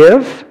you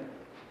give,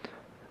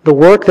 the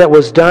work that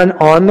was done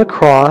on the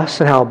cross,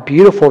 and how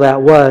beautiful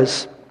that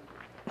was.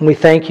 And we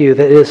thank you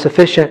that it is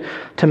sufficient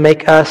to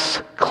make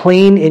us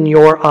clean in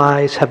your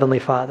eyes, Heavenly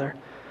Father.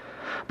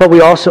 But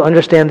we also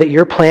understand that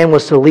your plan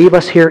was to leave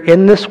us here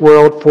in this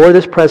world for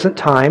this present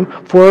time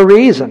for a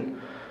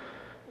reason.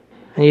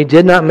 And you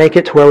did not make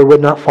it to where we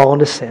would not fall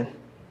into sin.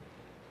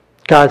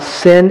 God,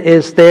 sin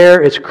is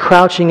there. It's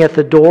crouching at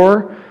the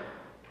door.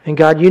 And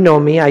God, you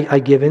know me. I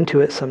give into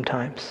it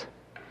sometimes.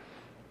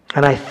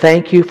 And I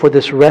thank you for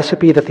this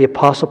recipe that the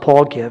Apostle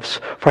Paul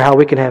gives for how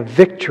we can have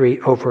victory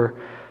over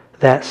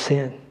that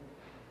sin.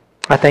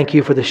 I thank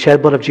you for the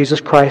shed blood of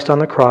Jesus Christ on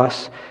the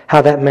cross,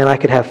 how that meant I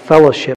could have fellowship